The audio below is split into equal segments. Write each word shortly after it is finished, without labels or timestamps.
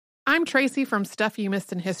I'm Tracy from Stuff You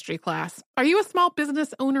Missed in History class. Are you a small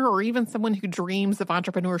business owner or even someone who dreams of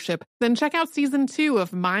entrepreneurship? Then check out Season 2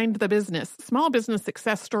 of Mind the Business, small business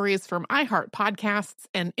success stories from iHeart Podcasts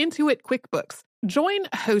and Intuit QuickBooks. Join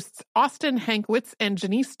hosts Austin Hankwitz and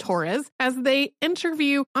Janice Torres as they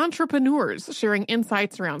interview entrepreneurs sharing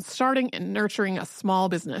insights around starting and nurturing a small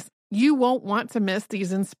business. You won't want to miss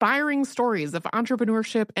these inspiring stories of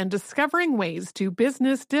entrepreneurship and discovering ways to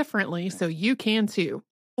business differently so you can too.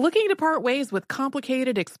 Looking to part ways with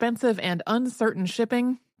complicated, expensive, and uncertain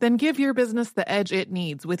shipping? Then give your business the edge it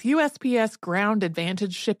needs with USPS Ground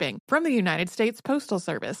Advantage shipping from the United States Postal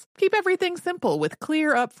Service. Keep everything simple with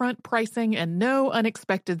clear upfront pricing and no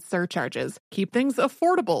unexpected surcharges. Keep things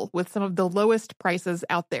affordable with some of the lowest prices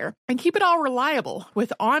out there. And keep it all reliable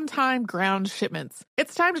with on-time ground shipments.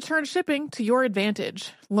 It's time to turn shipping to your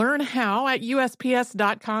advantage. Learn how at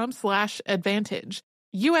USPS.com/advantage.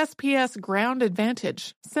 USPS Ground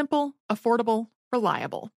Advantage. Simple, affordable,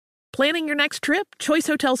 reliable. Planning your next trip? Choice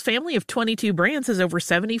Hotels' family of 22 brands has over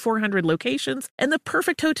 7,400 locations and the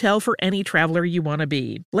perfect hotel for any traveler you want to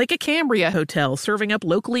be. Like a Cambria Hotel, serving up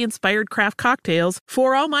locally inspired craft cocktails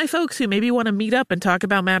for all my folks who maybe want to meet up and talk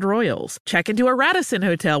about Mad Royals. Check into a Radisson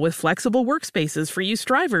Hotel with flexible workspaces for you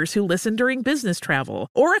strivers who listen during business travel.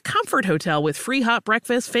 Or a Comfort Hotel with free hot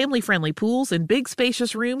breakfast, family-friendly pools, and big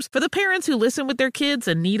spacious rooms for the parents who listen with their kids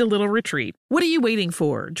and need a little retreat. What are you waiting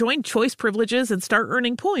for? Join Choice Privileges and start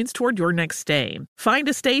earning points toward your next stay. Find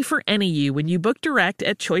a stay for any you when you book direct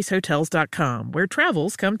at choicehotels.com, where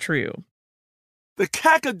travels come true. The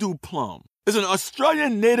Kakadu plum is an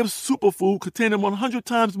Australian native superfood containing 100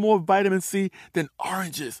 times more vitamin C than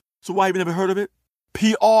oranges. So why have you never heard of it?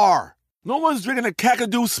 PR. No one's drinking a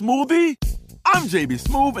Kakadu smoothie? I'm JB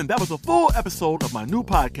Smoove, and that was a full episode of my new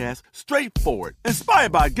podcast, Straightforward,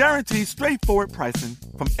 inspired by guaranteed straightforward pricing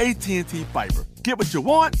from AT&T Fiber. Get what you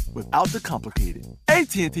want without the complicated.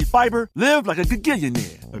 AT&T Fiber, live like a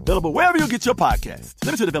gigillionaire. Available wherever you get your podcasts.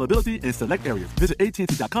 Limited availability in select areas. Visit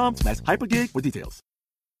AT&T.com/hypergig for details.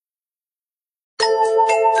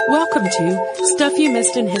 Welcome to Stuff You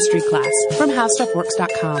Missed in History class from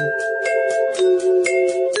HowStuffWorks.com.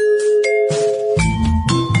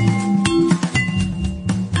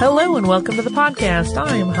 Hello and welcome to the podcast.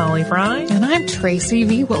 I'm Holly Fry. And I'm Tracy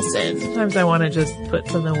V. Wilson. Sometimes I want to just put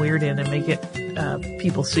something weird in and make it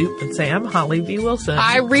people soup and say, I'm Holly V. Wilson.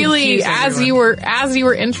 I really, as you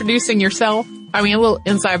were introducing yourself, I mean, a little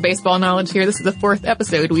inside baseball knowledge here. This is the 4th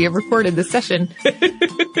episode we have recorded this session.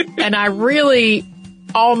 And I really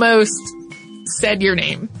almost said your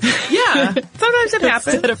name. Yeah, sometimes it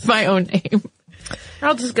happens. Instead of my own name.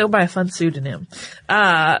 I'll just go by a fun pseudonym.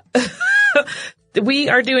 We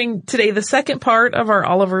are doing today the second part of our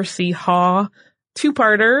Oliver C. Haw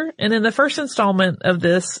two-parter. And in the first installment of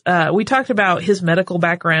this, we talked about his medical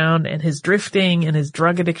background and his drifting and his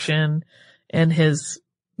drug addiction and his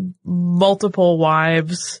multiple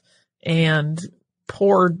wives and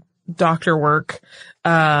poor doctor work.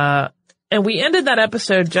 And we ended that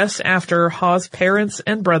episode just after Haw's parents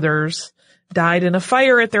and brothers died in a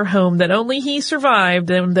fire at their home that only he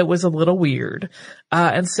survived and that was a little weird.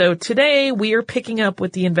 And so today we are picking up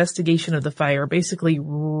with the investigation of the fire, basically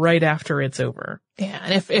right after it's over. Yeah,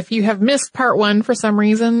 and if you have missed part 1 for some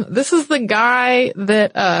reason, this is the guy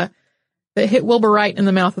that hit Wilbur Wright in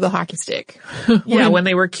the mouth with a hockey stick. When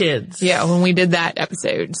they were kids. Yeah, when we did that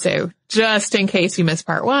episode. So just in case you missed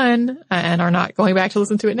part 1 and are not going back to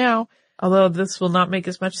listen to it now. Although this will not make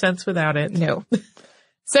as much sense without it. No.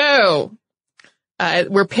 So,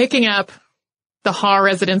 we're picking up the Haw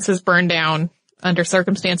residences burned down under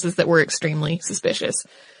circumstances that were extremely suspicious.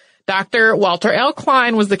 Dr. Walter L.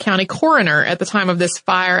 Klein was the county coroner at the time of this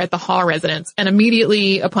fire at the Haw residence, and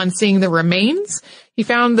immediately upon seeing the remains, he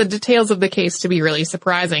found the details of the case to be really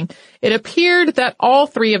surprising. It appeared that all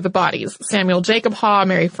 3 of the bodies, Samuel Jacob Haw,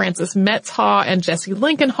 Mary Frances Metz Haw, and Jesse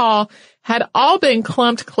Lincoln Haw, had all been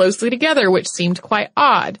clumped closely together, which seemed quite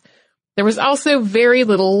odd. There was also very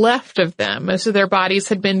little left of them. Most of their bodies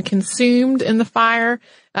had been consumed in the fire,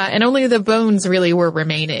 and only the bones really were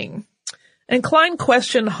remaining. And Klein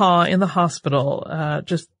questioned Haw in the hospital,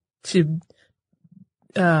 just to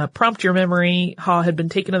prompt your memory. Haw had been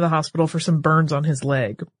taken to the hospital for some burns on his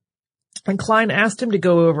leg. And Klein asked him to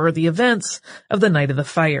go over the events of the night of the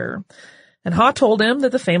fire. And Haw told him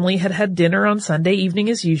that the family had had dinner on Sunday evening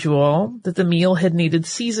as usual, that the meal had needed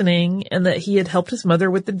seasoning, and that he had helped his mother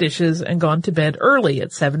with the dishes and gone to bed early at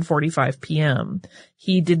 7:45 p.m.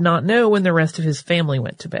 He did not know when the rest of his family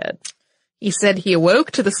went to bed. He said he awoke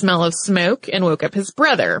to the smell of smoke and woke up his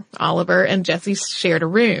brother. Oliver and Jesse shared a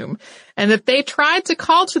room, and that they tried to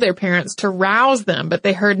call to their parents to rouse them, but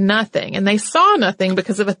they heard nothing, and they saw nothing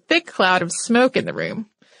because of a thick cloud of smoke in the room.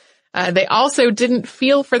 They also didn't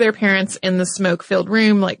feel for their parents in the smoke-filled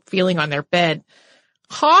room, like feeling on their bed.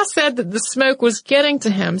 Haw said that the smoke was getting to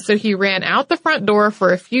him, so he ran out the front door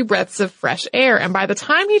for a few breaths of fresh air, and by the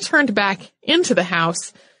time he turned back into the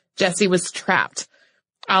house, Jesse was trapped.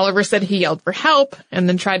 Oliver said he yelled for help and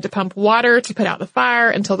then tried to pump water to put out the fire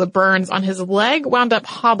until the burns on his leg wound up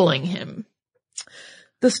hobbling him.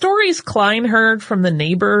 The stories Klein heard from the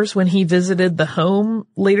neighbors when he visited the home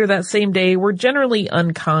later that same day were generally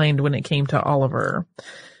unkind when it came to Oliver.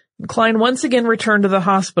 Klein once again returned to the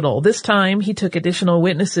hospital. This time he took additional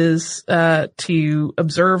witnesses to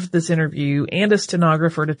observe this interview and a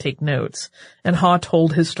stenographer to take notes, and Haw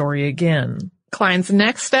told his story again. Klein's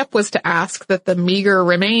next step was to ask that the meager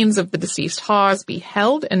remains of the deceased Haws be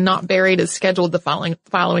held and not buried as scheduled the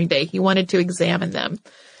following day. He wanted to examine them.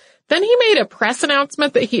 Then he made a press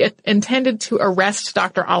announcement that he intended to arrest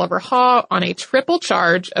Dr. Oliver Haw on a triple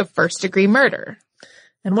charge of first-degree murder.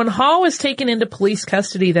 And when Haw was taken into police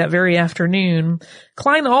custody that very afternoon,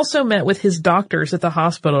 Klein also met with his doctors at the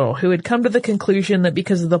hospital, who had come to the conclusion that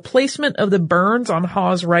because of the placement of the burns on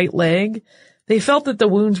Haw's right leg, they felt that the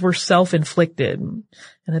wounds were self-inflicted.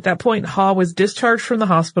 And at that point, Haw was discharged from the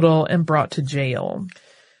hospital and brought to jail.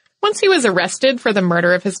 Once he was arrested for the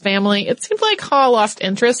murder of his family, it seemed like Haw lost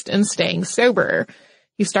interest in staying sober.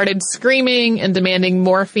 He started screaming and demanding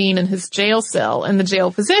morphine in his jail cell, and the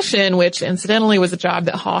jail physician, which incidentally was a job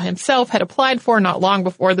that Haw himself had applied for not long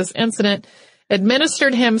before this incident,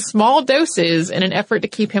 administered him small doses in an effort to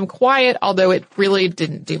keep him quiet, although it really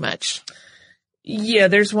didn't do much. Yeah,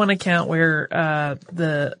 there's one account where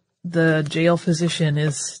the jail physician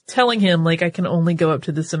is telling him, like, I can only go up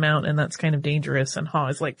to this amount, and that's kind of dangerous. And Haw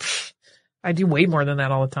is like, I do way more than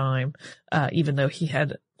that all the time, even though he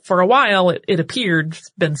had, for a while, it appeared,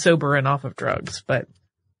 been sober and off of drugs. But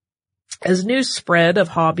as news spread of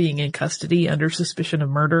Haw being in custody under suspicion of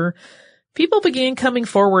murder, people began coming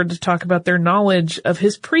forward to talk about their knowledge of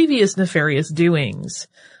his previous nefarious doings.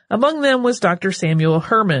 Among them was Dr. Samuel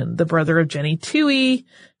Herman, the brother of Jenny Toohey,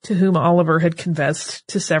 to whom Oliver had confessed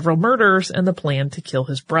to several murders and the plan to kill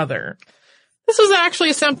his brother. This was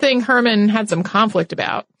actually something Herman had some conflict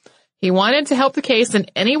about. He wanted to help the case in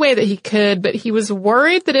any way that he could, but he was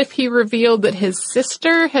worried that if he revealed that his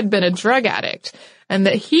sister had been a drug addict and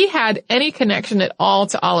that he had any connection at all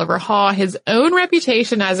to Oliver Haw, his own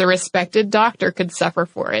reputation as a respected doctor could suffer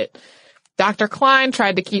for it. Dr. Klein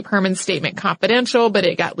tried to keep Herman's statement confidential, but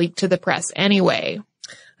it got leaked to the press anyway.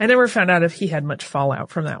 I never found out if he had much fallout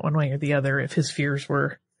from that one way or the other, if his fears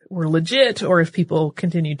were legit or if people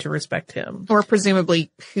continued to respect him. Or presumably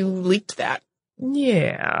who leaked that.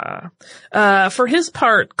 Yeah. For his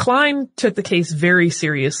part, Klein took the case very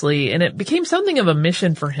seriously, and it became something of a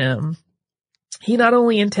mission for him. He not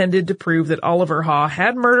only intended to prove that Oliver Haw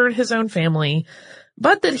had murdered his own family,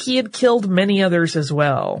 but that he had killed many others as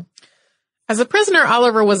well. As a prisoner,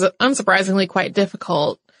 Oliver was unsurprisingly quite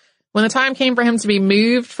difficult. When the time came for him to be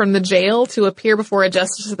moved from the jail to appear before a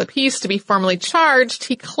justice of the peace to be formally charged,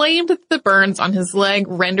 he claimed that the burns on his leg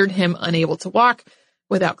rendered him unable to walk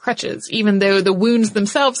without crutches, even though the wounds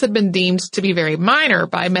themselves had been deemed to be very minor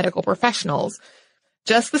by medical professionals.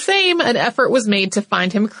 Just the same, an effort was made to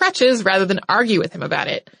find him crutches rather than argue with him about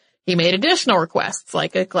it. He made additional requests,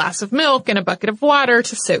 like a glass of milk and a bucket of water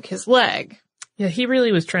to soak his leg. Yeah, he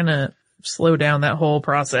really was trying to slow down that whole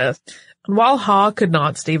process. And while Haw could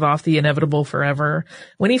not stave off the inevitable forever,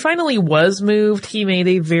 when he finally was moved, he made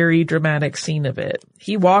a very dramatic scene of it.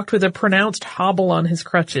 He walked with a pronounced hobble on his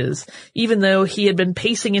crutches, even though he had been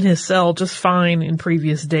pacing in his cell just fine in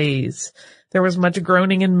previous days. There was much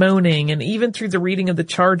groaning and moaning, and even through the reading of the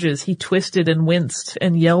charges, he twisted and winced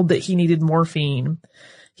and yelled that he needed morphine.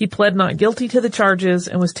 He pled not guilty to the charges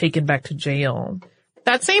and was taken back to jail.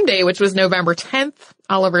 That same day, which was November 10th,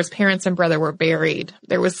 Oliver's parents and brother were buried.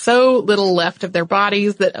 There was so little left of their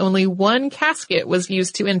bodies that only one casket was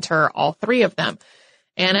used to inter all three of them.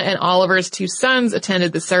 Anna and Oliver's two sons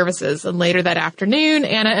attended the services, and later that afternoon,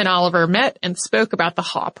 Anna and Oliver met and spoke about the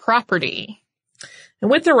Haw property. And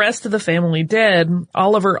with the rest of the family dead,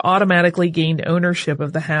 Oliver automatically gained ownership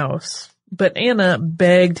of the house. But Anna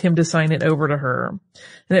begged him to sign it over to her.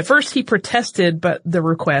 And at first he protested the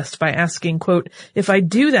request by asking, quote, "If I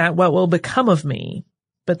do that, what will become of me?"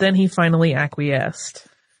 But then he finally acquiesced.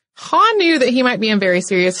 Haw knew that he might be in very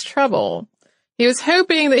serious trouble. He was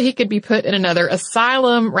hoping that he could be put in another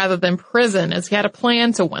asylum rather than prison, as he had a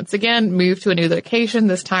plan to once again move to a new location,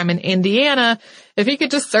 this time in Indiana, if he could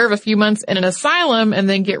just serve a few months in an asylum and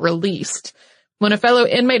then get released. When a fellow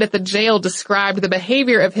inmate at the jail described the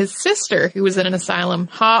behavior of his sister, who was in an asylum,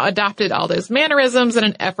 Ha adopted all those mannerisms in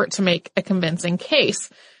an effort to make a convincing case.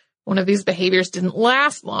 One of these behaviors didn't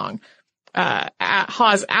last long.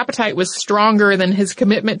 Ha's appetite was stronger than his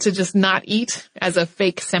commitment to just not eat as a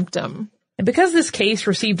fake symptom. And because this case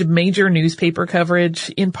received major newspaper coverage,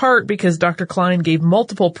 in part because Dr. Klein gave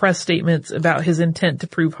multiple press statements about his intent to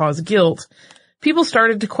prove Ha's guilt, people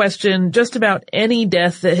started to question just about any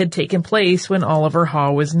death that had taken place when Oliver Ha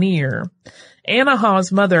was near. Anna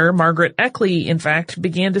Ha's mother, Margaret Eckley, in fact,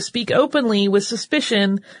 began to speak openly with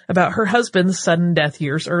suspicion about her husband's sudden death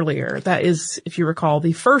years earlier. That is, if you recall,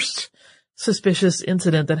 the first suspicious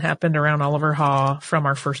incident that happened around Oliver Ha from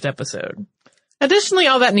our first episode. Additionally,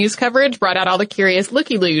 all that news coverage brought out all the curious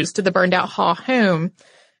looky-loos to the burned-out Ha home.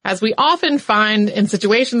 As we often find in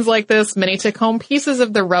situations like this, many took home pieces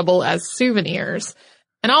of the rubble as souvenirs.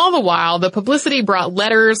 And all the while, the publicity brought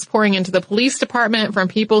letters pouring into the police department from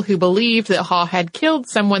people who believed that Ha had killed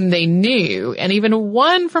someone they knew, and even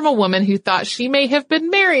one from a woman who thought she may have been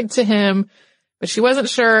married to him, but she wasn't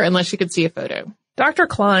sure unless she could see a photo. Dr.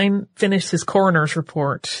 Klein finished his coroner's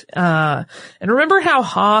report. And remember how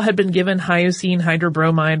Ha had been given hyoscine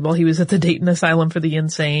hydrobromide while he was at the Dayton Asylum for the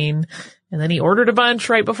Insane? And then he ordered a bunch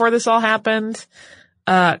right before this all happened.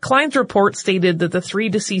 Klein's report stated that the 3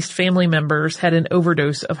 deceased family members had an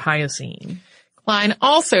overdose of hyoscine. Klein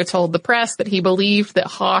also told the press that he believed that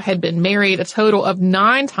Ha had been married a total of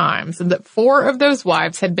 9 times and that 4 of those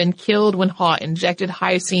wives had been killed when Ha injected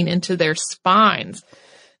hyoscine into their spines.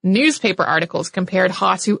 Newspaper articles compared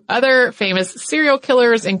Ha to other famous serial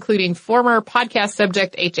killers, including former podcast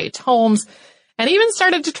subject H.H. Holmes, and even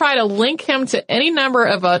started to try to link him to any number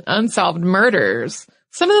of unsolved murders.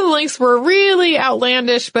 Some of the links were really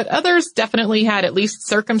outlandish, but others definitely had at least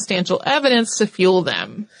circumstantial evidence to fuel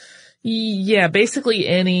them. Yeah, basically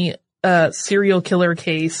any serial killer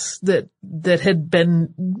case that had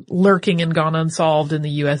been lurking and gone unsolved in the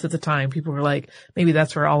U.S. at the time. People were like, maybe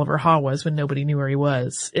that's where Oliver Ha was when nobody knew where he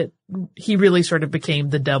was. He really sort of became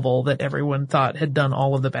the devil that everyone thought had done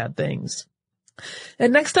all of the bad things.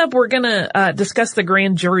 And next up, we're gonna discuss the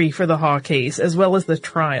grand jury for the Ha case as well as the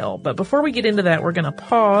trial. But before we get into that, we're gonna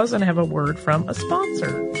pause and have a word from a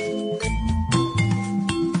sponsor.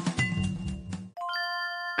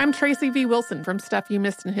 I'm Tracy V. Wilson from Stuff You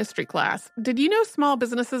Missed in History Class. Did you know small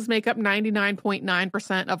businesses make up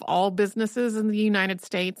 99.9% of all businesses in the United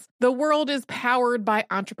States? The world is powered by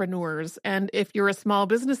entrepreneurs, and if you're a small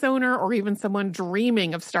business owner or even someone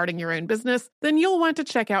dreaming of starting your own business, then you'll want to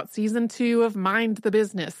check out Season 2 of Mind the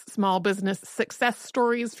Business, Small Business Success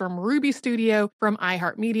Stories from Ruby Studio, from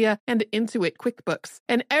iHeartMedia, and Intuit QuickBooks.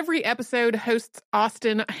 And every episode, hosts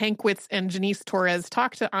Austin Hankwitz and Janice Torres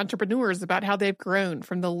talk to entrepreneurs about how they've grown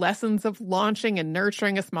from the lessons of launching and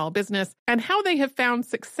nurturing a small business and how they have found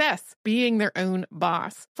success being their own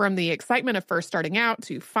boss. From the excitement of first starting out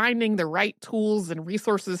to finding the right tools and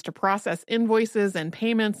resources to process invoices and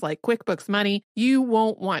payments like QuickBooks Money, you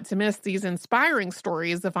won't want to miss these inspiring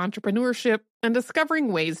stories of entrepreneurship and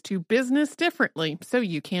discovering ways to business differently so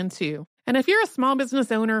you can too. And if you're a small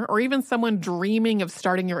business owner or even someone dreaming of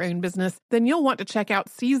starting your own business, then you'll want to check out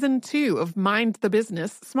Season 2 of Mind the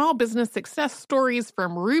Business, Small Business Success Stories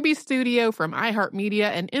from Ruby Studio, from iHeartMedia,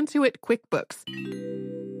 and Intuit QuickBooks.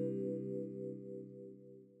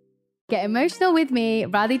 Get emotional with me,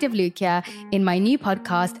 Radhi Devlukia, in my new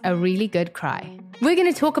podcast, A Really Good Cry. We're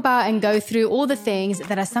going to talk about and go through all the things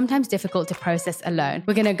that are sometimes difficult to process alone.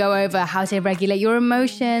 We're going to go over how to regulate your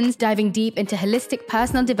emotions, diving deep into holistic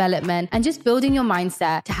personal development, and just building your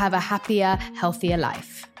mindset to have a happier, healthier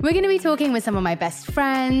life. We're going to be talking with some of my best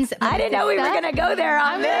friends. I didn't know we were going to go there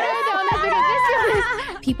on this.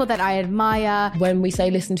 People that I admire. When we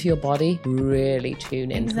say listen to your body, really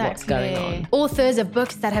tune into what's going on. Authors of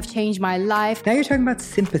books that have changed my life. Now you're talking about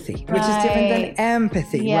sympathy, which is different than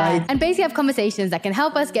empathy, right? And basically have conversations that can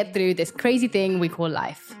help us get through this crazy thing we call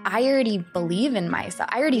life. I already believe in myself.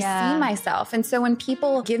 I already see myself. And so when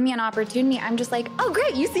people give me an opportunity, I'm just like, oh,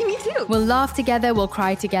 great, you see me too. We'll laugh together, we'll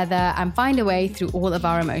cry together, and find a way through all of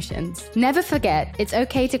our emotions. Never forget, it's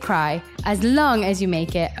okay to cry, as long as you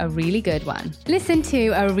make it a really good one. Listen to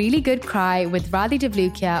A Really Good Cry with Radhi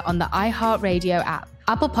Devlukia on the iHeartRadio app,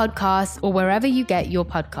 Apple Podcasts, or wherever you get your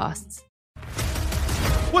podcasts.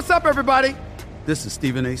 What's up, everybody? This is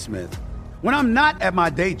Stephen A. Smith. When I'm not at my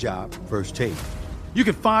day job, First Take, you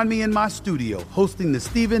can find me in my studio hosting the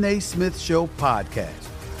Stephen A. Smith Show podcast.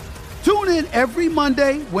 Tune in every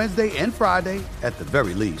Monday, Wednesday, and Friday, at the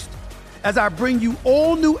very least, as I bring you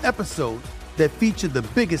all new episodes that feature the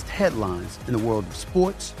biggest headlines in the world of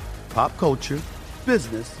sports, pop culture,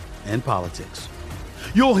 business, and politics.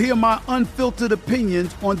 You'll hear my unfiltered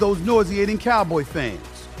opinions on those nauseating Cowboy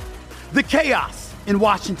fans, the chaos in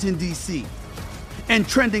Washington, D.C., and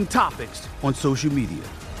trending topics on social media,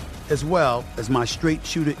 as well as my straight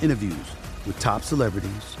shooter interviews with top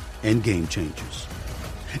celebrities and game changers.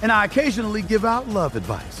 And I occasionally give out love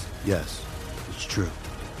advice. Yes, it's true.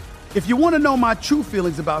 If you want to know my true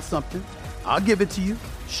feelings about something, I'll give it to you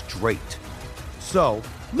straight. So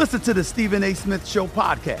listen to the Stephen A. Smith Show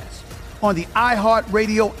podcast on the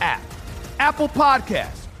iHeartRadio app, Apple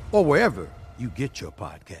Podcasts, or wherever you get your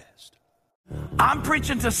podcast. I'm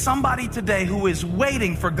preaching to somebody today who is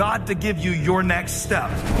waiting for God to give you your next step.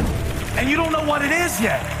 And you don't know what it is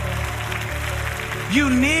yet. You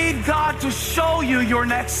need God to show you your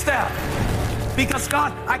next step. Because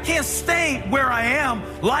God, I can't stay where I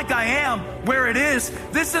am, like I am, where it is.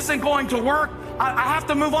 This isn't going to work. I have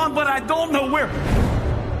to move on, but I don't know where.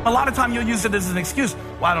 A lot of time you'll use it as an excuse.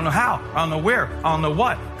 Well, I don't know how. I don't know where. I don't know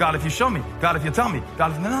what. God, if you show me. God, if you tell me.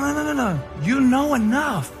 God, if... No. You know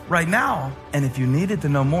enough right now. And if you needed to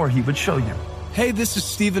know more, he would show you. Hey, this is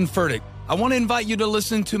Stephen Furtick. I want to invite you to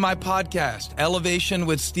listen to my podcast, Elevation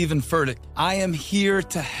with Stephen Furtick. I am here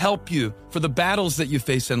to help you for the battles that you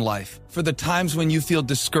face in life, for the times when you feel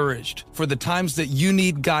discouraged, for the times that you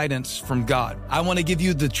need guidance from God. I want to give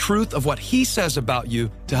you the truth of what he says about you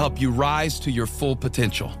to help you rise to your full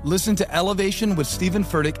potential. Listen to Elevation with Stephen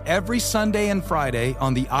Furtick every Sunday and Friday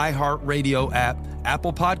on the iHeartRadio app,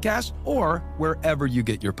 Apple Podcasts, or wherever you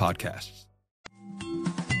get your podcasts.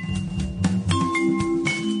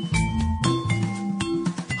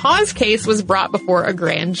 Hawes' case was brought before a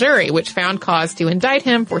grand jury, which found cause to indict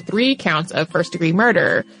him for 3 counts of first-degree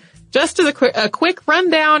murder. Just as a quick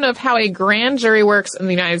rundown of how a grand jury works in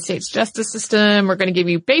the United States justice system, we're going to give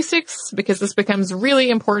you basics because this becomes really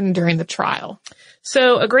important during the trial.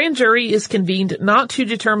 So a grand jury is convened not to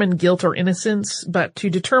determine guilt or innocence, but to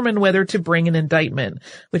determine whether to bring an indictment,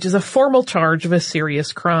 which is a formal charge of a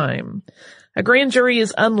serious crime. A grand jury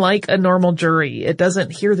is unlike a normal jury. It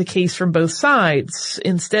doesn't hear the case from both sides.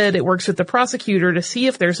 Instead, it works with the prosecutor to see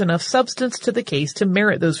if there's enough substance to the case to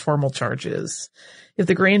merit those formal charges. If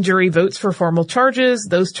the grand jury votes for formal charges,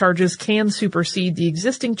 those charges can supersede the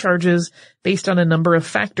existing charges based on a number of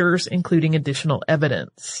factors, including additional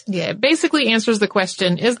evidence. Yeah, it basically answers the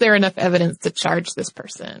question, is there enough evidence to charge this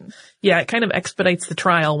person? Yeah, it kind of expedites the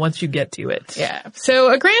trial once you get to it. Yeah. So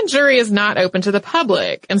a grand jury is not open to the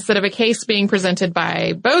public. Instead of a case being presented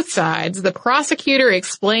by both sides, the prosecutor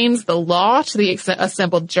explains the law to the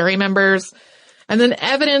assembled jury members. And then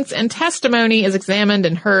evidence and testimony is examined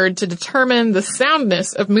and heard to determine the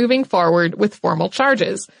soundness of moving forward with formal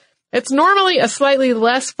charges. It's normally a slightly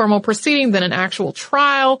less formal proceeding than an actual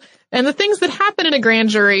trial, and the things that happen in a grand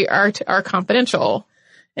jury are confidential.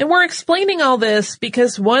 And we're explaining all this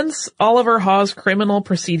because once Oliver Hawes' criminal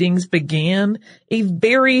proceedings began, a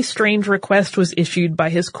very strange request was issued by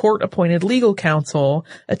his court-appointed legal counsel,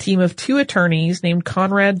 a team of 2 attorneys named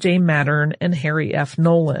Conrad J. Mattern and Harry F.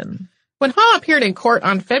 Nolan. When Haw appeared in court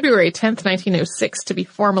on February 10th, 1906 to be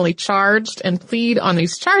formally charged and plead on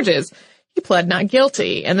these charges, he pled not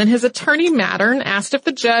guilty. And then his attorney Mattern asked if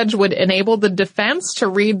the judge would enable the defense to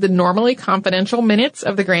read the normally confidential minutes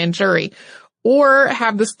of the grand jury or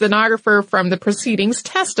have the stenographer from the proceedings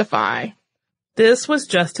testify. This was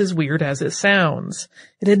just as weird as it sounds.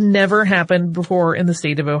 It had never happened before in the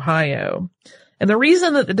state of Ohio. And the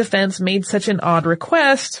reason that the defense made such an odd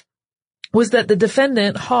request was that the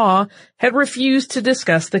defendant, Haw, had refused to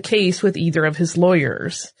discuss the case with either of his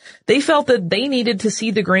lawyers. They felt that they needed to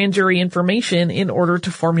see the grand jury information in order to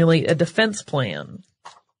formulate a defense plan.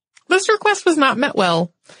 This request was not met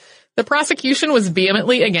well. The prosecution was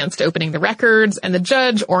vehemently against opening the records, and the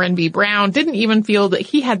judge, Orrin B. Brown, didn't even feel that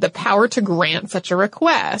he had the power to grant such a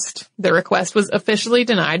request. The request was officially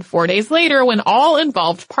denied 4 days later when all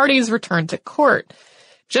involved parties returned to court.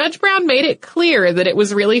 Judge Brown made it clear that it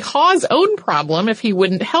was really Haw's own problem if he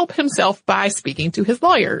wouldn't help himself by speaking to his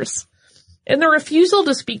lawyers. And the refusal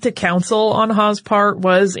to speak to counsel on Haw's part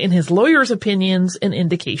was, in his lawyers' opinions, an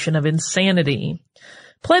indication of insanity.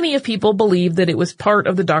 Plenty of people believed that it was part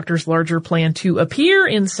of the doctor's larger plan to appear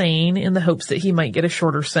insane in the hopes that he might get a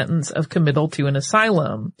shorter sentence of committal to an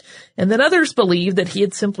asylum. And then others believed that he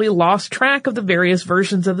had simply lost track of the various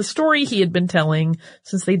versions of the story he had been telling,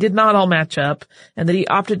 since they did not all match up, and that he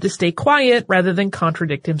opted to stay quiet rather than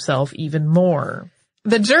contradict himself even more.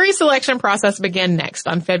 The jury selection process began next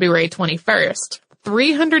on February 21st.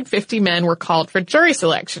 350 men were called for jury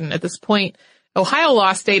selection. At this point, Ohio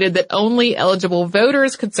law stated that only eligible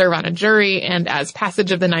voters could serve on a jury, and as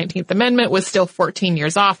passage of the 19th Amendment was still 14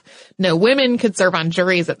 years off, no women could serve on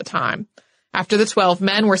juries at the time. After the 12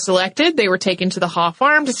 men were selected, they were taken to the Haw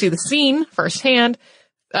farm to see the scene firsthand.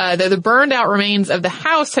 The burned out remains of the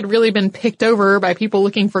house had really been picked over by people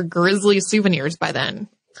looking for grisly souvenirs by then.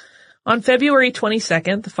 On February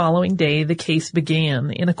 22nd, the following day, the case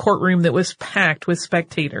began in a courtroom that was packed with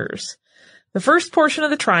spectators. The first portion of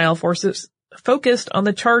the trial focused on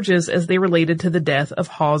the charges as they related to the death of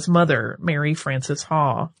Haw's mother, Mary Frances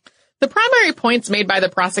Haw. The primary points made by the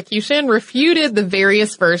prosecution refuted the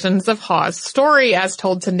various versions of Haw's story as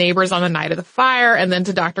told to neighbors on the night of the fire and then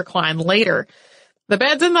to Dr. Klein later. The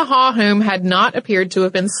beds in the Haw home had not appeared to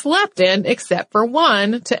have been slept in except for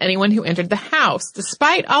one to anyone who entered the house,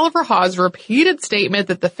 despite Oliver Haw's repeated statement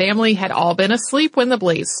that the family had all been asleep when the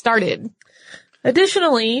blaze started.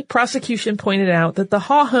 Additionally, prosecution pointed out that the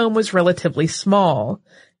Haw home was relatively small.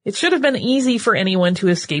 It should have been easy for anyone to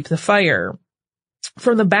escape the fire.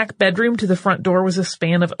 From the back bedroom to the front door was a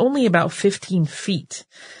span of only about 15 feet.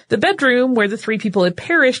 The bedroom where the 3 people had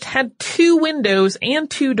perished had 2 windows and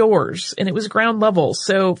 2 doors, and it was ground level.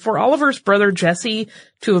 So for Oliver's brother Jesse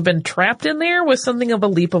to have been trapped in there was something of a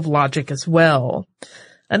leap of logic as well.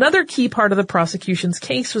 Another key part of the prosecution's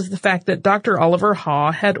case was the fact that Dr. Oliver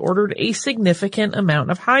Haw had ordered a significant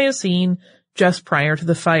amount of hyoscine just prior to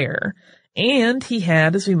the fire. And he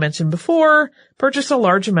had, as we mentioned before, purchased a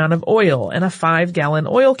large amount of oil, and a 5-gallon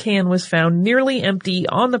oil can was found nearly empty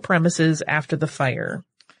on the premises after the fire.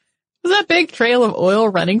 Was that big trail of oil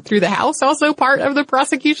running through the house also part of the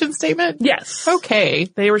prosecution statement? Yes. Okay.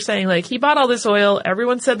 They were saying, like, he bought all this oil.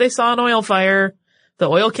 Everyone said they saw an oil fire. The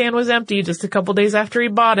oil can was empty just a couple days after he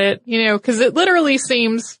bought it. You know, because it literally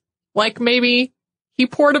seems like maybe he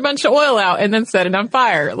poured a bunch of oil out and then set it on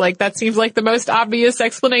fire. Like, that seems like the most obvious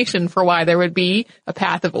explanation for why there would be a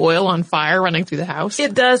path of oil on fire running through the house.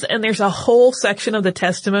 It does, and there's a whole section of the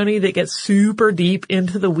testimony that gets super deep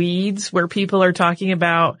into the weeds where people are talking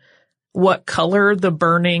about what color the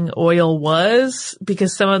burning oil was,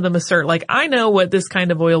 because some of them assert, like, I know what this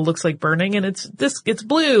kind of oil looks like burning, and it's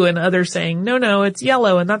blue, and others saying, no, it's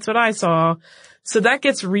yellow, and that's what I saw. So that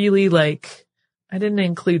gets really, like, I didn't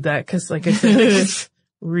include that because, like I said, it's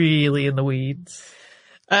really in the weeds.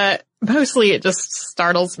 Mostly it just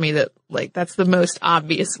startles me that, like, that's the most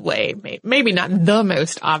obvious way. Maybe not the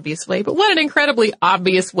most obvious way, but what an incredibly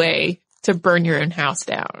obvious way to burn your own house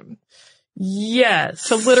down. Yes.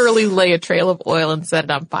 To literally lay a trail of oil and set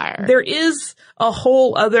it on fire. There is a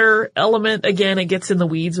whole other element. Again, it gets in the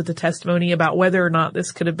weeds with the testimony about whether or not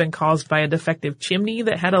this could have been caused by a defective chimney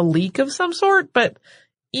that had a leak of some sort. But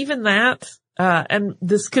even that, and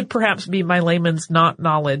this could perhaps be my layman's not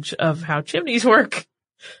knowledge of how chimneys work,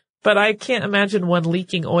 but I can't imagine one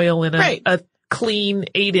leaking oil in a clean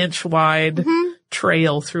 8-inch wide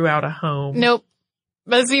trail throughout a home. Nope.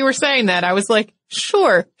 As you were saying that, I was like,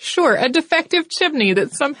 sure, a defective chimney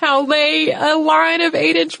that somehow lay a line of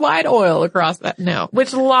 8-inch wide oil across that. No.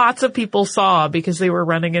 Which lots of people saw because they were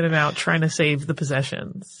running in and out trying to save the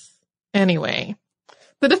possessions. Anyway,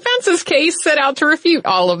 the defense's case set out to refute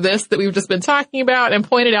all of this that we've just been talking about and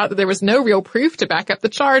pointed out that there was no real proof to back up the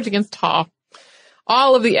charge against Haw.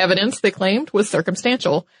 All of the evidence, they claimed, was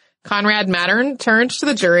circumstantial. Conrad Mattern turned to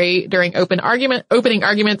the jury during opening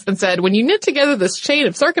arguments and said, when you knit together this chain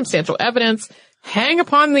of circumstantial evidence, hang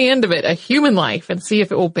upon the end of it a human life and see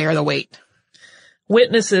if it will bear the weight.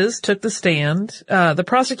 Witnesses took the stand. The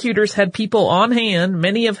prosecutors had people on hand,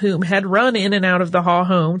 many of whom had run in and out of the Haw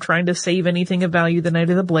home trying to save anything of value the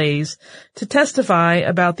night of the blaze, to testify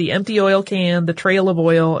about the empty oil can, the trail of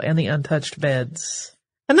oil, and the untouched beds.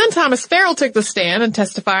 And then Thomas Farrell took the stand and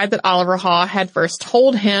testified that Oliver Haw had first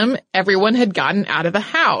told him everyone had gotten out of the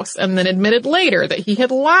house and then admitted later that he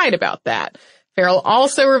had lied about that. Farrell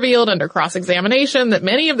also revealed under cross-examination that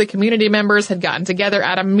many of the community members had gotten together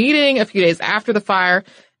at a meeting a few days after the fire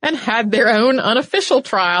and had their own unofficial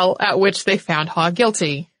trial at which they found Haw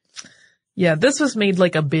guilty. Yeah, this was made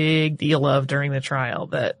like a big deal of during the trial,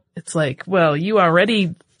 that it's like, well, you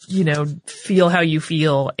already, feel how you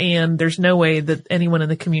feel, and there's no way that anyone in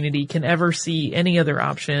the community can ever see any other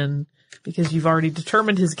option because you've already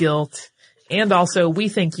determined his guilt. And also, we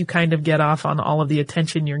think you kind of get off on all of the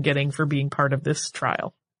attention you're getting for being part of this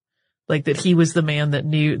trial. Like that he was the man that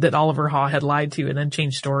knew that Oliver Haw had lied to and then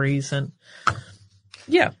changed stories, and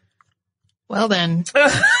yeah. Well then.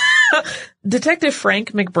 Detective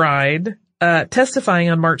Frank McBride, testifying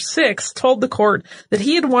on March 6th, told the court that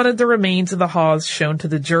he had wanted the remains of the Haws shown to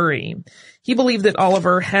the jury. He believed that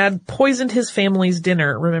Oliver had poisoned his family's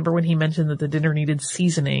dinner. Remember when he mentioned that the dinner needed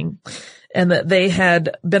seasoning? And that they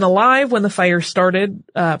had been alive when the fire started,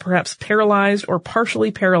 perhaps paralyzed or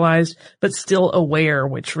partially paralyzed, but still aware,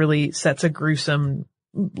 which really sets a gruesome,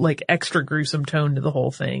 like extra gruesome tone to the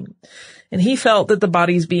whole thing. And he felt that the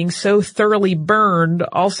bodies being so thoroughly burned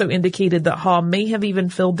also indicated that Haw may have even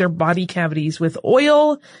filled their body cavities with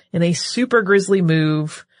oil in a super grisly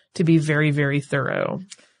move to be very, very thorough.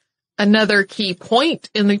 Another key point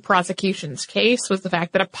in the prosecution's case was the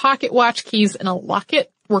fact that a pocket watch, keys, and a locket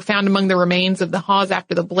were found among the remains of the Haws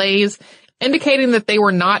after the blaze, indicating that they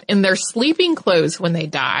were not in their sleeping clothes when they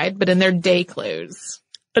died, but in their day clothes.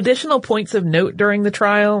 Additional points of note during the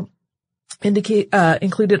trial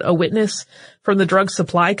included a witness from the drug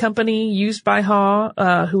supply company used by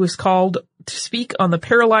Haw, who was called to speak on the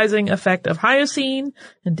paralyzing effect of hyoscine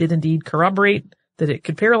and did indeed corroborate that it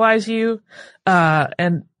could paralyze you.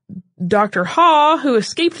 And Dr. Haw, who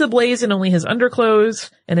escaped the blaze in only his underclothes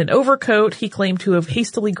and an overcoat he claimed to have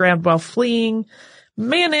hastily grabbed while fleeing,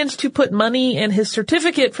 managed to put money and his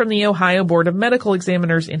certificate from the Ohio Board of Medical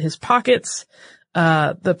Examiners in his pockets.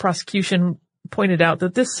 The prosecution pointed out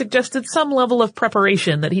that this suggested some level of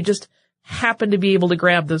preparation, that he just happened to be able to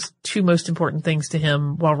grab those two most important things to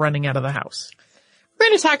him while running out of the house. We're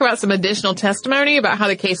going to talk about some additional testimony about how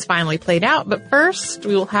the case finally played out, but first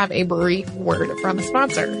we will have a brief word from a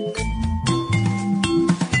sponsor.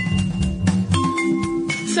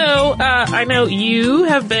 So, I know you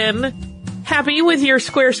have been happy with your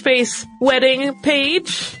Squarespace wedding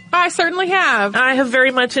page. I certainly have. I have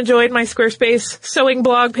very much enjoyed my Squarespace sewing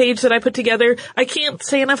blog page that I put together. I can't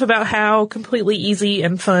say enough about how completely easy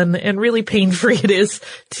and fun and really pain-free it is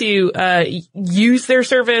to use their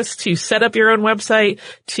service, to set up your own website,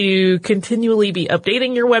 to continually be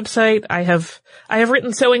updating your website. I have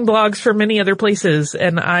written sewing blogs for many other places,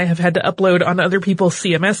 and I have had to upload on other people's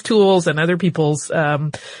CMS tools and other people's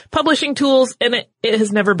publishing tools, and it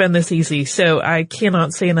has never been this easy. So I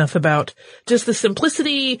cannot say enough about just the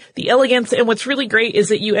simplicity, the elegance, and what's really great is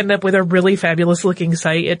that you end up with a really fabulous looking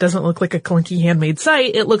site. It doesn't look like a clunky handmade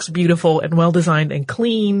site. It looks beautiful and well designed and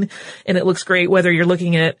clean, and it looks great whether you're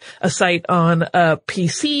looking at a site on a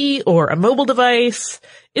PC or a mobile device.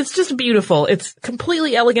 It's just beautiful. It's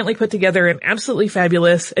completely elegantly put together and absolutely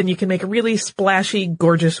fabulous, and you can make really splashy,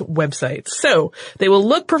 gorgeous websites. So, they will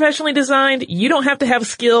look professionally designed. You don't have to have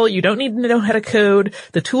skill. You don't need to know how to code.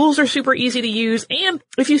 The tools are super easy to use, and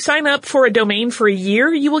if you sign up for a domain for a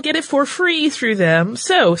year, you will get it for free through them.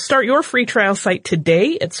 So, start your free trial site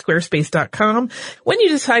today at squarespace.com. When you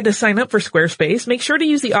decide to sign up for Squarespace, make sure to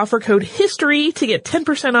use the offer code HISTORY to get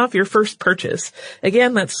 10% off your first purchase.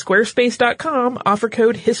 Again, that's squarespace.com, offer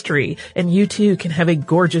code HISTORY, and you too can have a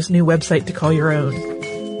gorgeous new website to call your own.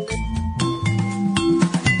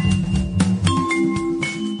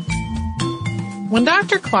 When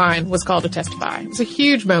Dr. Klein was called to testify, it was a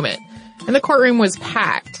huge moment, and the courtroom was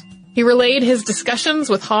packed. He relayed his discussions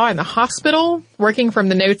with Haw in the hospital, working from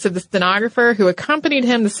the notes of the stenographer who accompanied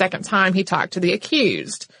him the second time he talked to the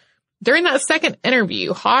accused. During that second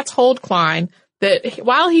interview, Haw told Klein that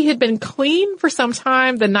while he had been clean for some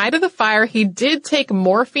time, the night of the fire, he did take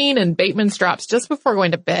morphine and Bateman's drops just before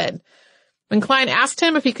going to bed. When Klein asked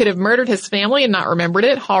him if he could have murdered his family and not remembered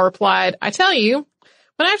it, Haw replied, "I tell you,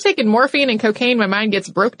 when I've taken morphine and cocaine, my mind gets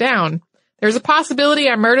broke down. There's a possibility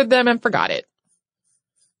I murdered them and forgot it."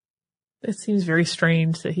 It seems very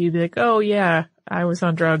strange that he'd be like, oh yeah, I was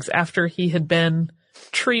on drugs, after he had been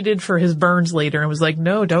treated for his burns later and was like,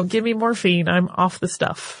 no, don't give me morphine. I'm off the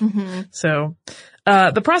stuff. Mm-hmm. So,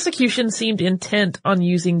 the prosecution seemed intent on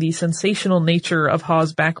using the sensational nature of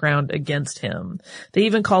Haw's background against him. They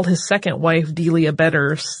even called his second wife Delia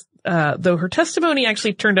better, though her testimony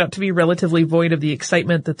actually turned out to be relatively void of the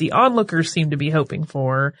excitement that the onlookers seemed to be hoping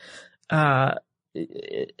for.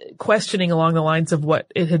 Questioning along the lines of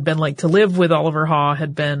what it had been like to live with Oliver Haw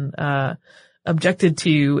had been, objected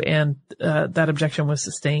to, and that objection was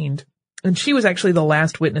sustained. And she was actually the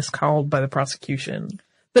last witness called by the prosecution.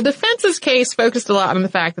 The defense's case focused a lot on the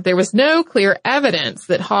fact that there was no clear evidence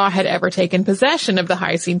that Haw had ever taken possession of the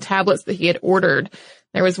hyoscine tablets that he had ordered.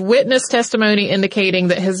 There was witness testimony indicating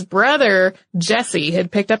that his brother, Jesse,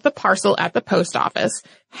 had picked up the parcel at the post office,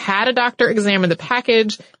 had a doctor examine the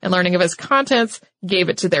package, and learning of its contents, gave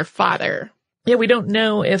it to their father. Yeah, we don't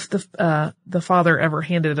know if the father ever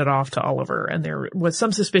handed it off to Oliver, and there was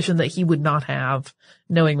some suspicion that he would not have,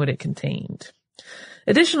 knowing what it contained.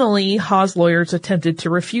 Additionally, Ha's lawyers attempted to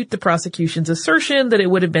refute the prosecution's assertion that it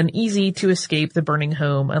would have been easy to escape the burning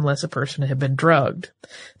home unless a person had been drugged.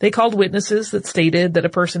 They called witnesses that stated that a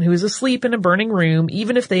person who is asleep in a burning room,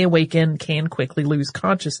 even if they awaken, can quickly lose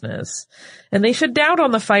consciousness. And they shed doubt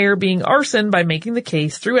on the fire being arson by making the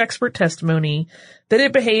case through expert testimony that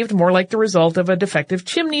it behaved more like the result of a defective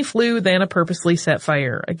chimney flue than a purposely set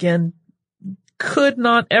fire. Again, could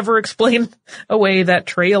not ever explain away that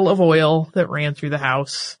trail of oil that ran through the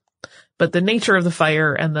house. But the nature of the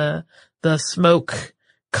fire and the smoke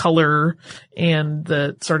color and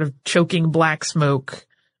the sort of choking black smoke,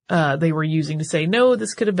 they were using to say, no,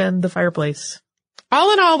 this could have been the fireplace.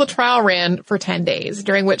 All in all, the trial ran for 10 days,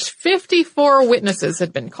 during which 54 witnesses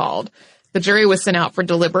had been called. The jury was sent out for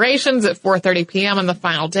deliberations at 4:30 p.m. on the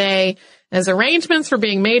final day. As arrangements were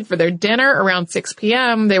being made for their dinner around 6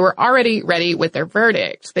 p.m., they were already ready with their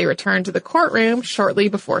verdict. They returned to the courtroom shortly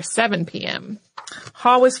before 7 p.m.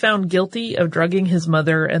 Ha was found guilty of drugging his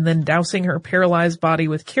mother and then dousing her paralyzed body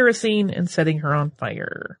with kerosene and setting her on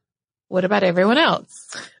fire. What about everyone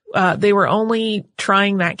else? They were only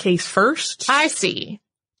trying that case first. I see.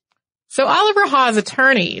 So Oliver Ha's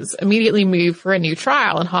attorneys immediately moved for a new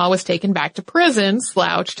trial, and Ha was taken back to prison,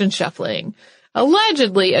 slouched and shuffling.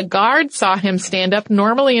 Allegedly, a guard saw him stand up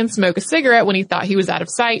normally and smoke a cigarette when he thought he was out of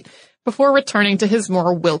sight before returning to his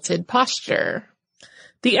more wilted posture.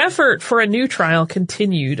 The effort for a new trial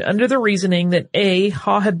continued under the reasoning that A,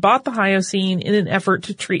 Ha had bought the Hyoscine in an effort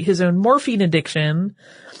to treat his own morphine addiction,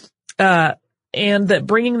 and that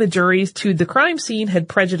bringing the juries to the crime scene had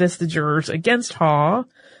prejudiced the jurors against Ha,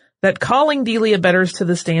 that calling Delia betters to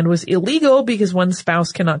the stand was illegal because one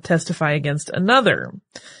spouse cannot testify against another.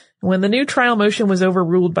 When the new trial motion was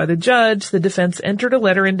overruled by the judge, the defense entered a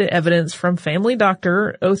letter into evidence from family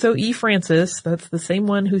doctor Otho E. Francis, that's the same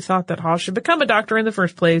one who thought that Ha should become a doctor in the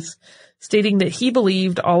first place, stating that he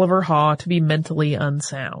believed Oliver Ha to be mentally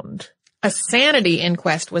unsound. A sanity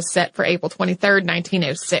inquest was set for April 23rd,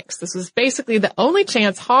 1906. This was basically the only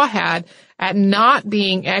chance Ha had at not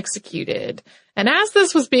being executed. And as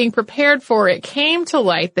this was being prepared for, it came to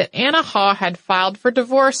light that Anna Ha had filed for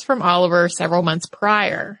divorce from Oliver several months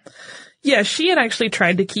prior. Yeah, she had actually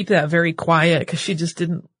tried to keep that very quiet because she just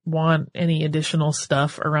didn't want any additional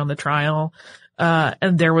stuff around the trial.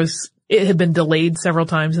 And it had been delayed several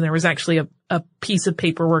times, and there was actually a piece of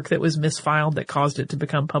paperwork that was misfiled that caused it to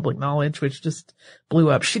become public knowledge, which just blew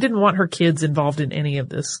up. She didn't want her kids involved in any of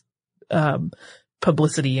this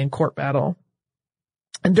publicity and court battle.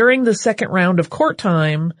 And during the second round of court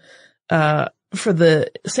time, for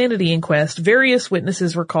the sanity inquest, various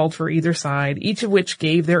witnesses were called for either side, each of which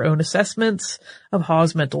gave their own assessments of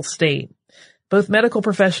Ha's mental state. Both medical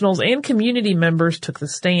professionals and community members took the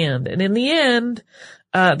stand, and in the end,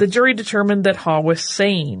 the jury determined that Ha was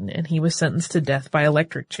sane, and he was sentenced to death by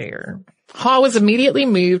electric chair. Ha was immediately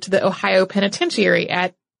moved to the Ohio Penitentiary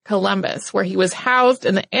at Columbus, where he was housed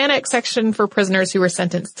in the annex section for prisoners who were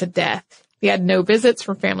sentenced to death. He had no visits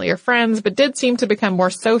from family or friends, but did seem to become more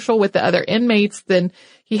social with the other inmates than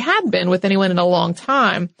he had been with anyone in a long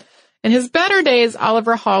time. In his better days,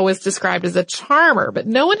 Oliver Ha was described as a charmer, but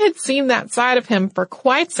no one had seen that side of him for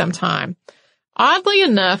quite some time. Oddly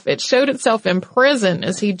enough, it showed itself in prison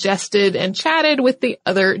as he jested and chatted with the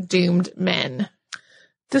other doomed men.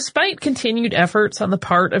 Despite continued efforts on the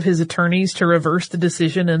part of his attorneys to reverse the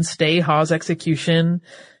decision and stay Ha's execution,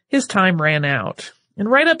 his time ran out. And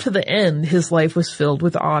right up to the end, his life was filled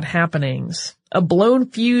with odd happenings. A blown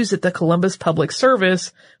fuse at the Columbus Public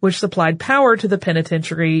Service, which supplied power to the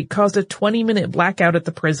penitentiary, caused a 20-minute blackout at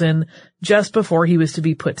the prison just before he was to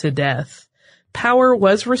be put to death. Power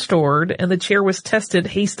was restored, and the chair was tested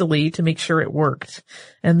hastily to make sure it worked.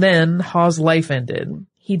 And then Ha's life ended.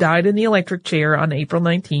 He died in the electric chair on April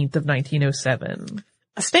 19th of 1907.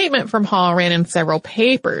 A statement from Ha ran in several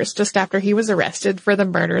papers just after he was arrested for the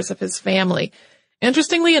murders of his family.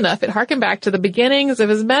 Interestingly enough, it harkened back to the beginnings of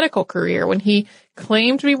his medical career when he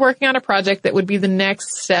claimed to be working on a project that would be the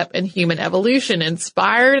next step in human evolution,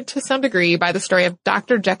 inspired to some degree by the story of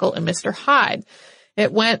Dr. Jekyll and Mr. Hyde.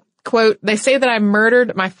 It went, quote, "They say that I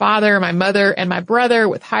murdered my father, my mother, and my brother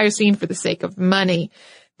with Hyoscine for the sake of money.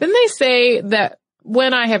 Then they say that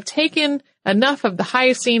when I have taken enough of the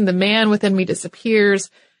Hyoscine, the man within me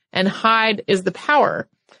disappears, and Hyde is the power.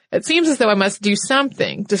 It seems as though I must do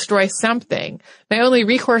something, destroy something. My only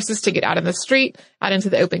recourse is to get out in the street, out into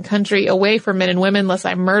the open country, away from men and women, lest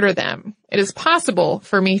I murder them. It is possible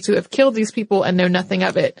for me to have killed these people and know nothing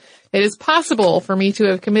of it. It is possible for me to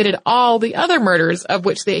have committed all the other murders of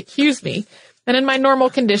which they accuse me, and in my normal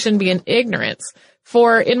condition be in ignorance.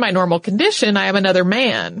 For in my normal condition I am another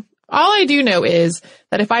man. All I do know is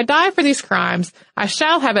that if I die for these crimes, I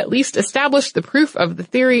shall have at least established the proof of the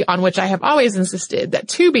theory on which I have always insisted, that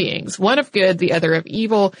two beings, one of good, the other of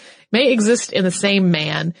evil, may exist in the same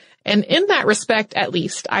man, and in that respect, at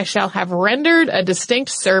least, I shall have rendered a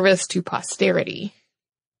distinct service to posterity.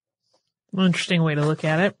 Interesting way to look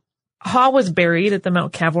at it. Haw was buried at the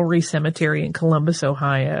Mount Calvary Cemetery in Columbus,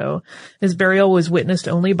 Ohio. His burial was witnessed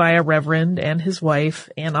only by a reverend and his wife,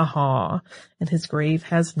 Anna Haw, and his grave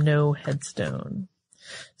has no headstone.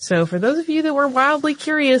 So for those of you that were wildly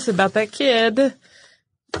curious about that kid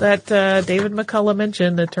that David McCullough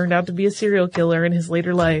mentioned that turned out to be a serial killer in his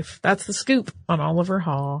later life, that's the scoop on Oliver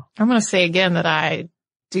Haw. I'm going to say again that I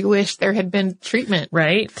do wish there had been treatment,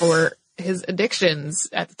 right, for his addictions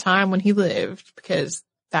at the time when he lived, because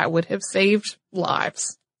that would have saved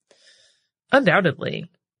lives. Undoubtedly.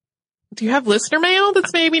 Do you have listener mail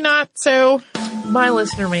that's maybe not so? My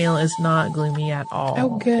listener mail is not gloomy at all.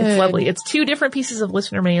 Oh, good. It's lovely. It's two different pieces of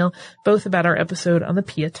listener mail, both about our episode on the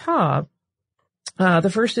Pietà.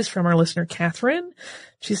 The first is from our listener, Catherine.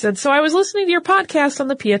 She said, so I was listening to your podcast on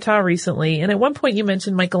the Pietà recently, and at one point you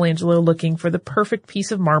mentioned Michelangelo looking for the perfect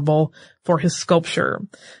piece of marble for his sculpture,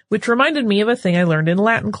 which reminded me of a thing I learned in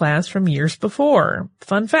Latin class from years before.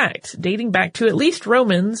 Fun fact, dating back to at least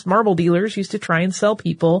Romans, marble dealers used to try and sell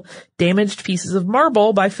people damaged pieces of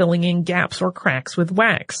marble by filling in gaps or cracks with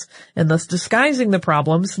wax, and thus disguising the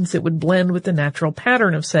problem since it would blend with the natural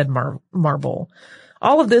pattern of said marble.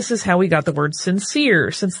 All of this is how we got the word sincere,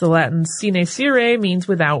 since the Latin sine cire means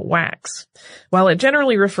without wax. While it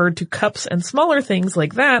generally referred to cups and smaller things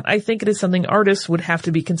like that, I think it is something artists would have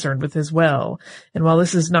to be concerned with as well. And while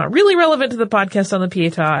this is not really relevant to the podcast on the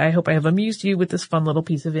Pietà, I hope I have amused you with this fun little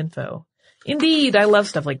piece of info. Indeed, I love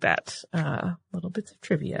stuff like that. Little bits of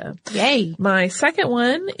trivia. Yay. My second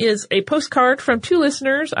one is a postcard from two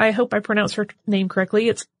listeners. I hope I pronounce her name correctly.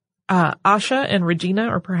 It's Asha and Regina,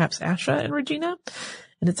 or perhaps Asha and Regina.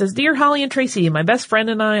 And it says, Dear Holly and Tracy, my best friend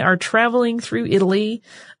and I are traveling through Italy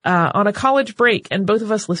on a college break, and both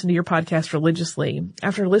of us listen to your podcast religiously.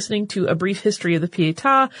 After listening to a brief history of the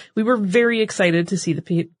Pietà, we were very excited to see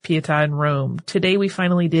the Pietà in Rome. Today we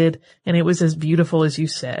finally did, and it was as beautiful as you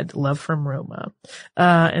said. Love from Roma.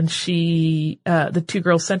 And the two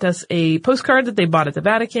girls sent us a postcard that they bought at the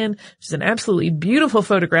Vatican, which is an absolutely beautiful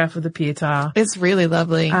photograph of the Pietà. It's really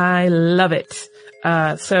lovely. I love it.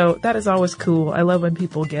 So that is always cool. I love when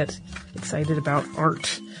people get excited about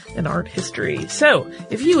art and art history. So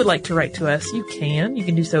if you would like to write to us, you can. You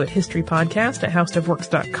can do so at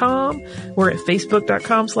historypodcast@howstuffworks.com. We're at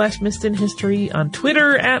facebook.com/missedinhistory, on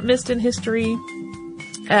Twitter @missedinhistory,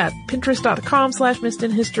 at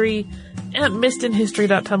pinterest.com/missedinhistory, at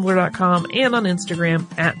missedinhistory.tumblr.com, and on Instagram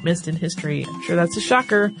 @missedinhistory. I'm sure that's a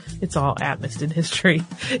shocker. It's all @missedinhistory.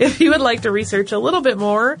 If you would like to research a little bit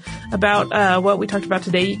more about what we talked about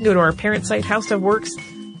today, you can go to our parent site, How Stuff Works.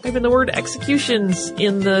 Type in the word executions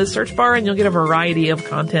in the search bar and you'll get a variety of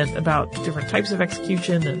content about different types of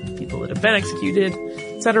execution and people that have been executed,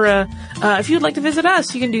 etc. If you'd like to visit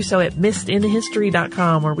us, you can do so at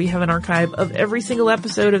missedinhistory.com, where we have an archive of every single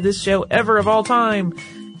episode of this show ever of all time,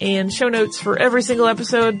 and show notes for every single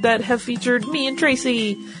episode that have featured me and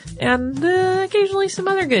Tracy, and occasionally some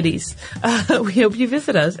other goodies. We hope you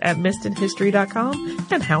visit us at missedinhistory.com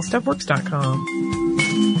and howstuffworks.com.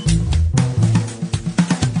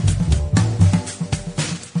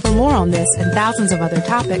 For more on this and thousands of other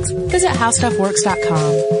topics, visit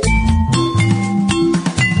howstuffworks.com.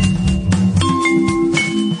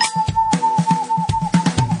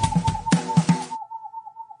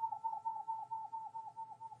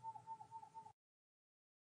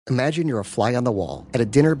 Imagine you're a fly on the wall at a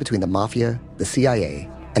dinner between the Mafia, the CIA,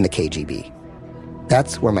 and the KGB.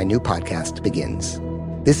 That's where my new podcast begins.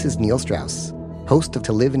 This is Neil Strauss, host of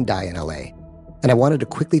To Live and Die in LA, and I wanted to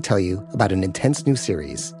quickly tell you about an intense new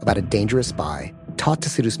series about a dangerous spy taught to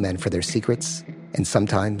seduce men for their secrets and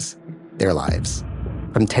sometimes their lives.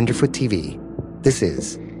 From Tenderfoot TV, this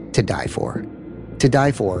is To Die For. To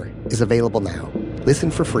Die For is available now.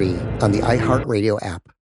 Listen for free on the iHeartRadio app,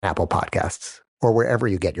 Apple Podcasts, or wherever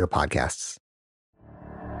you get your podcasts.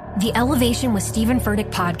 The Elevation with Stephen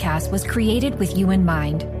Furtick podcast was created with you in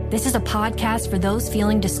mind. This is a podcast for those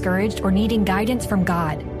feeling discouraged or needing guidance from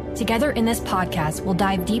God. Together in this podcast, we'll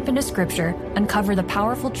dive deep into Scripture, uncover the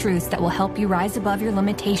powerful truths that will help you rise above your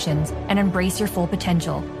limitations and embrace your full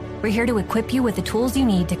potential. We're here to equip you with the tools you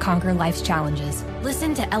need to conquer life's challenges.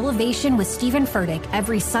 Listen to Elevation with Stephen Furtick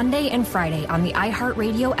every Sunday and Friday on the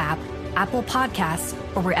iHeartRadio app, Apple Podcasts,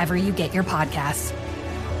 or wherever you get your podcasts.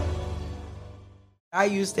 I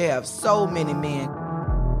used to have so many men.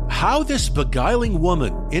 how this beguiling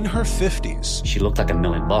woman in her 50s, she looked like $1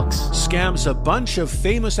 million, scams a bunch of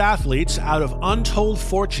famous athletes out of untold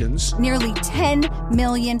fortunes. Nearly $10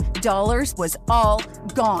 million was all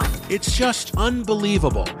gone. It's just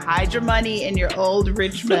unbelievable. Hide your money in your old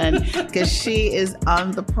Richmond, because she is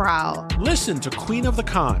on the prowl. Listen to Queen of the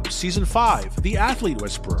Con, Season 5, The Athlete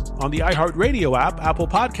Whisperer, on the iHeartRadio app, Apple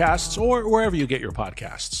Podcasts, or wherever you get your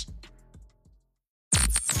podcasts.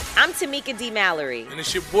 I'm Tamika D. Mallory. And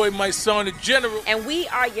it's your boy, my son, the General. And we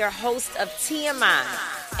are your hosts of TMI.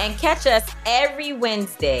 And catch us every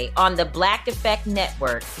Wednesday on the Black Effect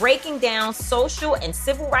Network, breaking down social and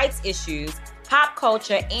civil rights issues, pop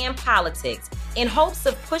culture, and politics in hopes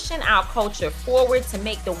of pushing our culture forward to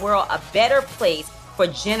make the world a better place for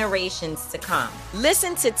generations to come.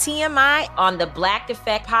 Listen to TMI on the Black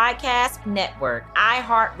Effect Podcast Network,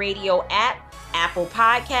 iHeartRadio app, Apple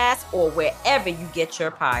Podcasts, or wherever you get your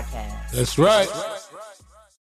podcasts. That's right.